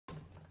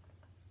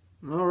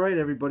All right,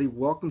 everybody,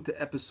 welcome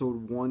to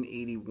episode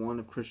 181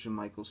 of Christian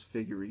Michael's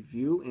Figure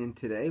Review. And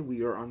today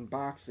we are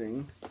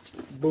unboxing,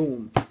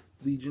 boom,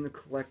 Legion of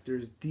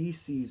Collectors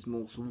DC's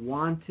Most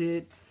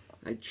Wanted.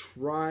 I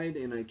tried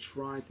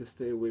to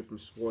stay away from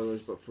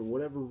spoilers, but for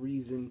whatever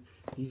reason,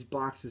 these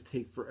boxes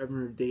take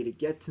forever and a day to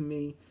get to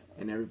me,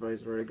 and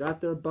everybody's already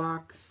got their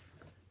box.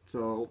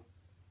 So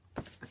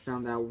I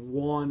found out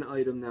one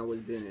item that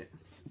was in it,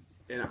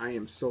 and I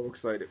am so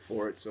excited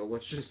for it. So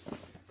let's just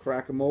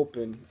crack them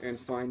open and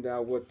find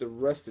out what the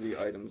rest of the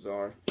items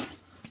are. I'm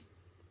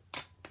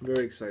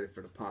very excited for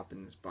the pop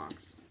in this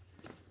box.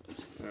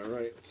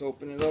 Alright, let's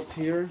open it up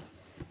here.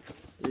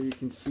 There you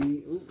can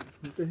see, ooh,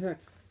 what the heck?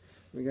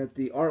 We got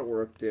the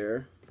artwork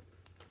there.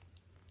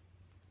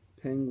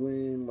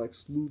 Penguin,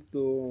 Lex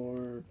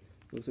Luthor,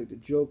 looks like the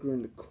Joker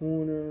in the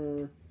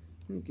corner.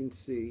 You can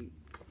see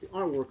the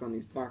artwork on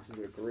these boxes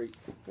are great.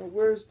 Now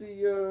where's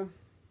the,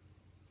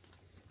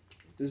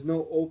 there's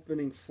no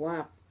opening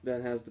flap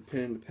that has the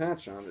pin and the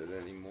patch on it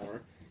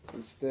anymore.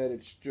 Instead,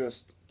 it's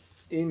just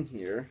in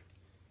here.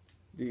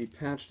 The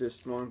patch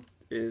this month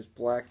is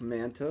Black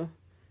Manta.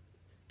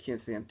 Can't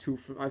say I'm too.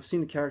 I've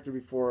seen the character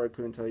before. I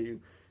couldn't tell you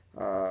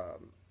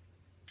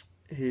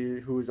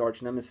who his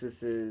arch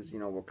nemesis is. You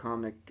know what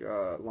comic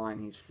line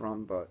he's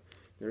from. But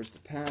there's the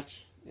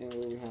patch, and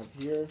what we have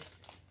here,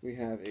 we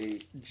have a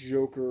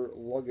Joker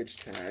luggage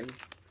tag,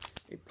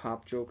 a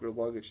Pop Joker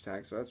luggage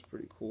tag. So that's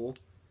pretty cool.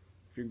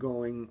 If you're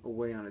going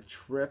away on a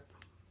trip,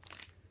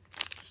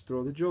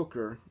 throw the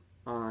Joker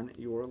on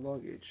your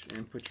luggage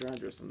and put your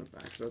address on the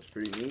back. So that's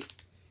pretty neat.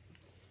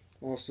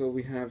 Also,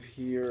 we have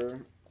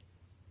here,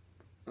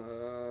 I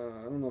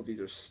don't know if these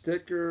are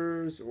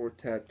stickers or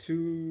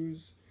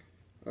tattoos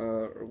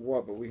or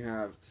what, but we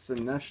have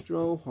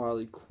Sinestro,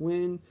 Harley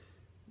Quinn.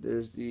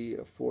 There's the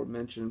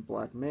aforementioned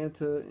Black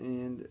Manta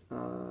and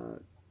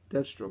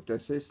Deathstroke. Did I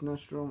say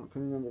Sinestro? I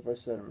couldn't remember if I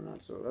said him or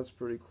not. So that's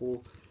pretty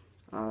cool.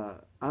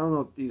 I don't know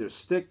if these are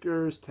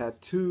stickers,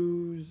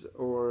 tattoos,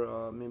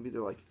 or maybe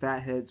they're like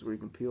fat heads where you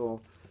can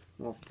peel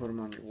them off and put them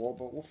on your wall,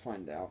 but we'll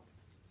find out.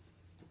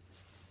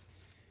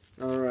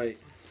 Alright,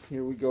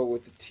 here we go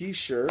with the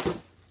t-shirt.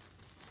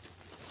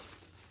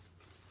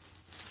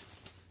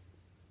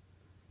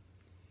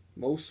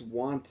 Most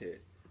Wanted.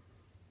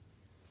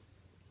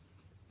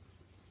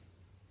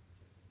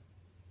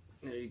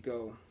 There you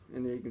go.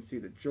 And there you can see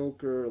the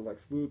Joker,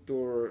 Lex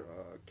Luthor,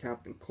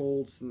 Captain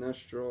Cold,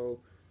 Sinestro,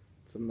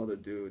 some other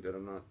dude that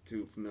I'm not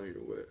too familiar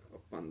with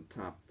up on the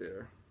top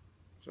there.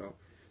 So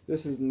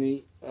this is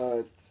neat.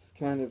 It's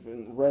kind of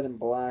in red and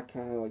black,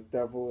 kind of like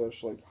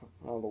devilish, like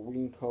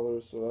Halloween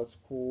colors. So that's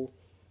cool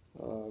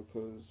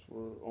because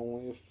we're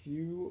only a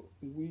few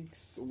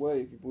weeks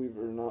away, if you believe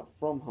it or not,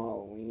 from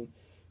Halloween.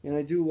 And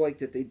I do like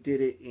that they did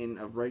it in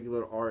a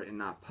regular art and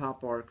not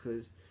pop art,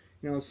 because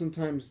you know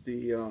sometimes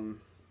the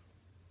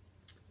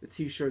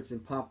t-shirts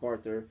in pop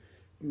art, they're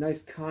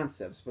nice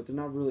concepts, but they're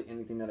not really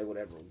anything that I would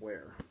ever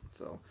wear.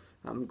 So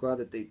I'm glad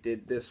that they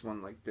did this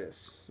one like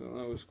this. So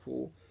that was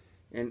cool.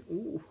 And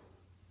ooh,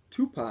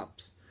 two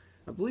pops.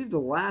 I believe the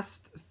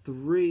last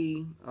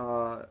three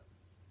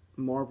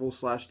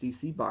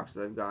Marvel/DC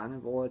boxes I've gotten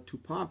have all had two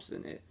pops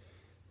in it.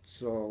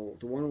 So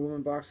the Wonder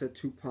Woman box had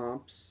two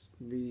pops.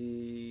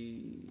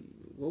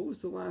 What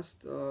was the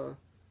last? The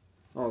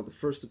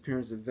first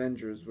appearance of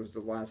Avengers was the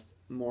last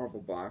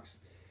Marvel box.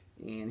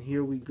 And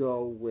here we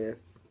go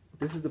with,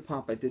 this is the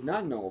pop I did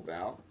not know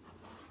about.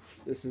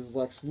 This is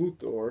Lex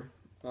Luthor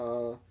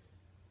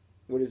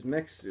with his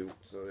mech suit.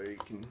 So there you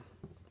can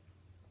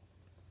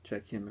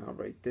check him out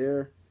right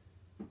there.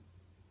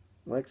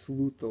 Lex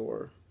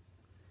Luthor.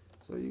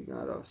 So you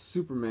got a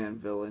Superman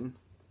villain.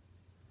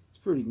 It's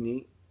pretty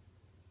neat.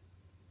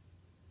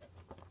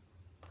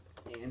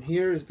 And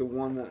here is the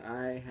one that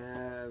I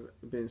have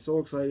been so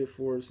excited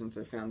for since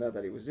I found out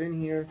that he was in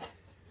here.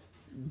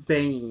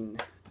 Bane.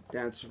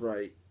 That's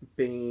right,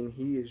 Bane.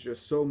 He is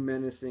just so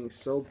menacing,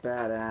 so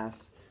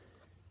badass.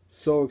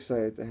 So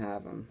excited to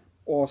have him.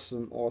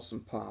 Awesome,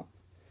 awesome pop.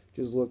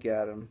 Just look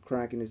at him,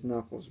 cracking his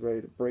knuckles,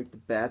 ready to break the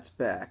bat's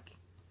back.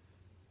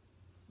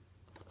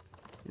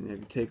 And if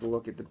you take a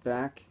look at the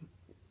back,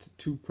 it's a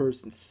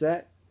two-person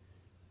set.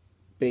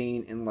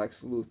 Bane and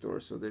Lex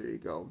Luthor. So there you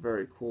go.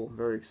 Very cool.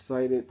 Very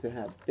excited to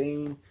have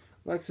Bane.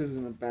 Lex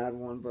isn't a bad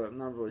one, but I'm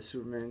not really a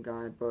Superman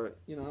guy. But,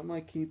 you know, I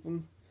might keep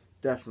him.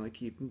 Definitely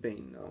keeping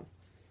Bane, though.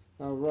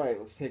 Alright,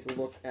 let's take a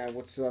look at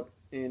what's up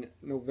in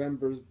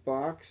November's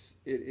box.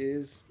 It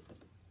is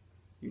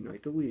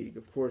Unite the League.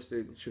 Of course,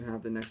 they should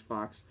have the next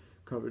box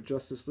covered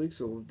Justice League,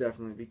 so we'll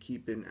definitely be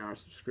keeping our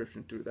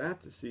subscription through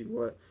that to see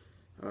what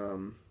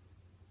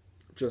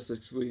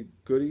Justice League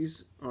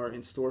goodies are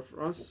in store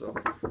for us. So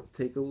let's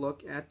take a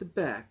look at the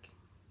back.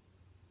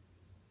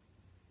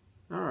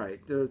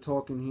 Alright, they're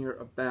talking here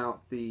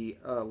about the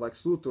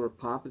Lex Luthor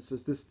pop. It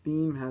says this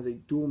theme has a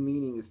dual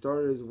meaning. It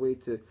started as a way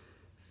to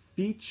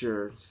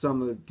feature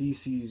some of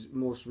DC's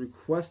most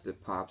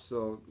requested pops.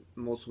 So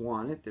most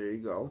wanted, there you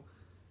go.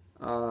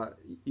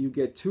 You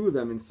get two of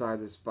them inside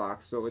this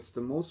box. So it's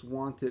the most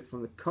wanted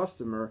from the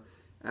customer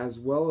as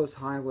well as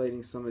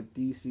highlighting some of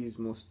DC's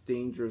most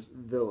dangerous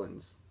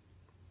villains.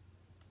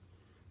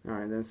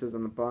 Alright, then it says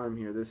on the bottom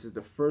here, this is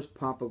the first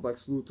pop of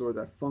Lex Luthor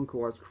that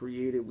Funko has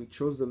created. We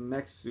chose the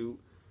mech suit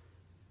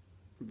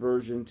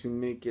version to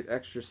make it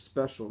extra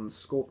special in the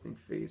sculpting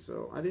phase.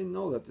 So I didn't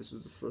know that this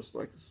was the first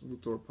Lex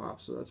Luthor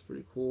pop, so that's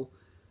pretty cool.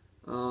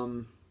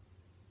 Art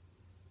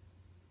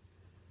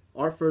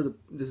for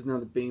this is now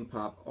the Bane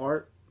pop.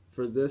 Art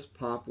for this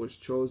pop was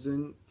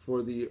chosen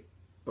for the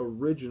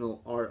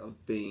original art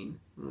of Bane.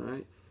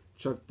 Alright.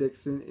 Chuck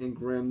Dixon and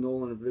Graham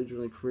Nolan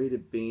originally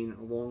created Bane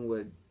along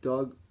with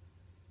Doug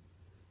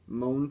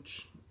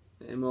Moench,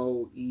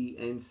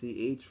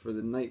 Moench, for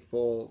the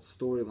Nightfall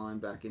storyline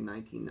back in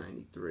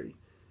 1993.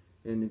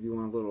 And if you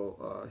want a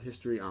little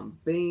history on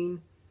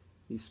Bane,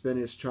 he spent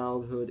his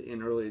childhood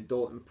and early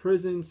adult in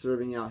prison,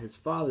 serving out his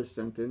father's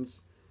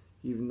sentence.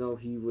 Even though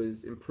he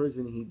was in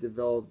prison, he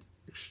developed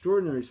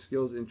extraordinary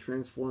skills and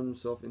transformed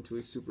himself into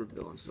a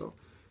supervillain. So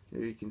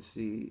here you can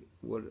see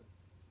what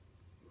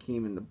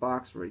came in the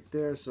box right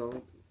there.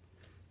 So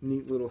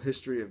neat little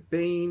history of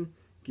Bane.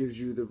 Gives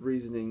you the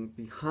reasoning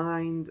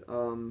behind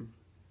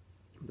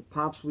the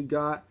pops we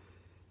got.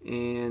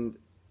 And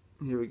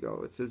here we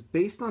go. It says,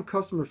 based on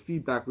customer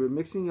feedback, we're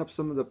mixing up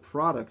some of the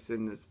products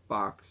in this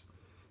box.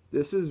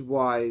 This is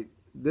why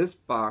this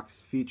box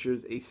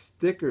features a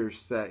sticker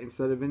set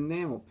instead of an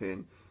enamel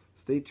pin.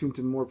 Stay tuned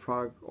to more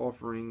product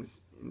offerings.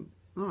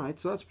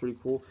 Alright, so that's pretty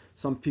cool.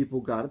 Some people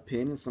got a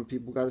pin and some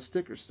people got a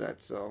sticker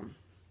set. So,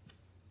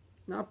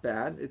 not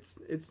bad. It's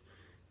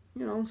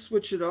you know,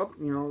 switch it up.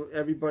 You know,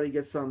 everybody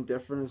gets something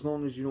different as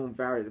long as you don't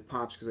vary the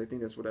pops, because I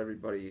think that's what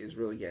everybody is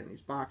really getting these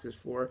boxes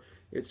for.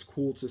 It's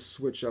cool to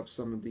switch up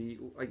some of the,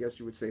 I guess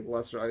you would say,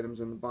 lesser items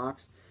in the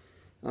box.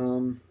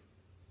 Here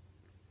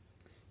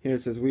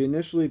it says, we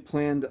initially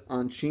planned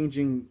on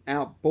changing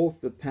out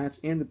both the patch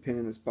and the pin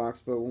in this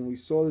box, but when we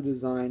saw the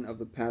design of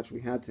the patch,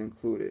 we had to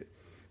include it.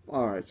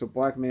 Alright, so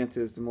Black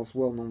Manta is the most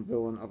well-known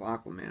villain of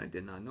Aquaman. I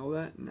did not know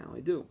that, and now I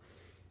do.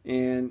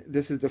 And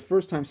this is the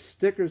first time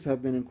stickers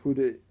have been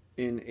included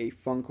in a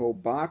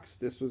Funko box.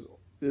 This was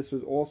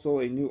also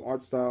a new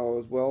art style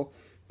as well,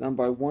 done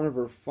by one of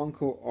our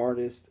Funko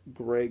artists,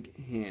 Greg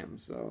Ham.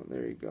 So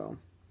there you go.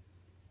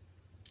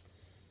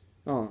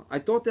 Oh, I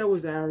thought that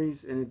was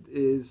Ares, and it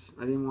is.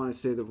 I didn't want to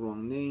say the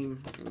wrong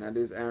name, and that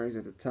is Ares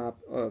at the top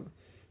of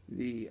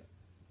the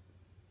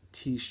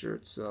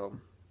t-shirt. So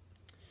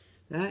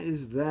that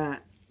is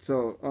that.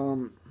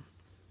 So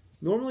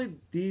normally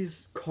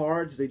these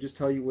cards, they just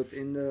tell you what's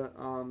in the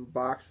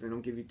box. They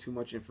don't give you too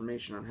much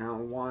information on how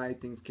and why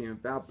things came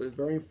about, but a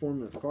very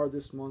informative card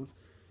this month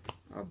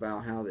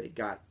about how they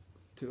got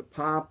to the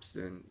pops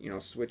and, you know,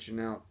 switching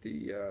out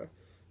the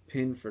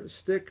pin for the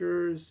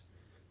stickers.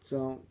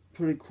 So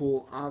pretty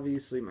cool.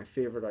 Obviously my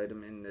favorite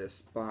item in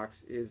this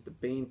box is the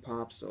Bane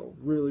pop, so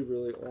really,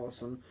 really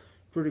awesome.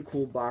 Pretty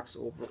cool box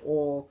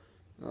overall.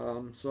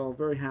 So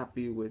very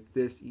happy with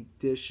this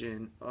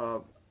edition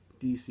of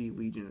DC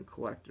Legion of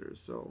Collectors.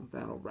 So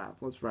that'll wrap.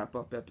 Let's wrap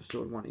up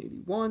episode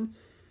 181.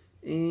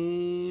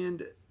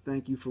 And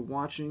thank you for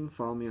watching.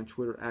 Follow me on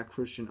Twitter at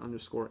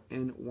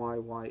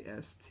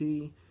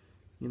Christian_NYYST.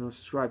 You know,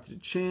 subscribe to the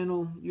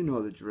channel. You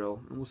know the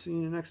drill. And we'll see you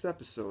in the next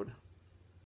episode.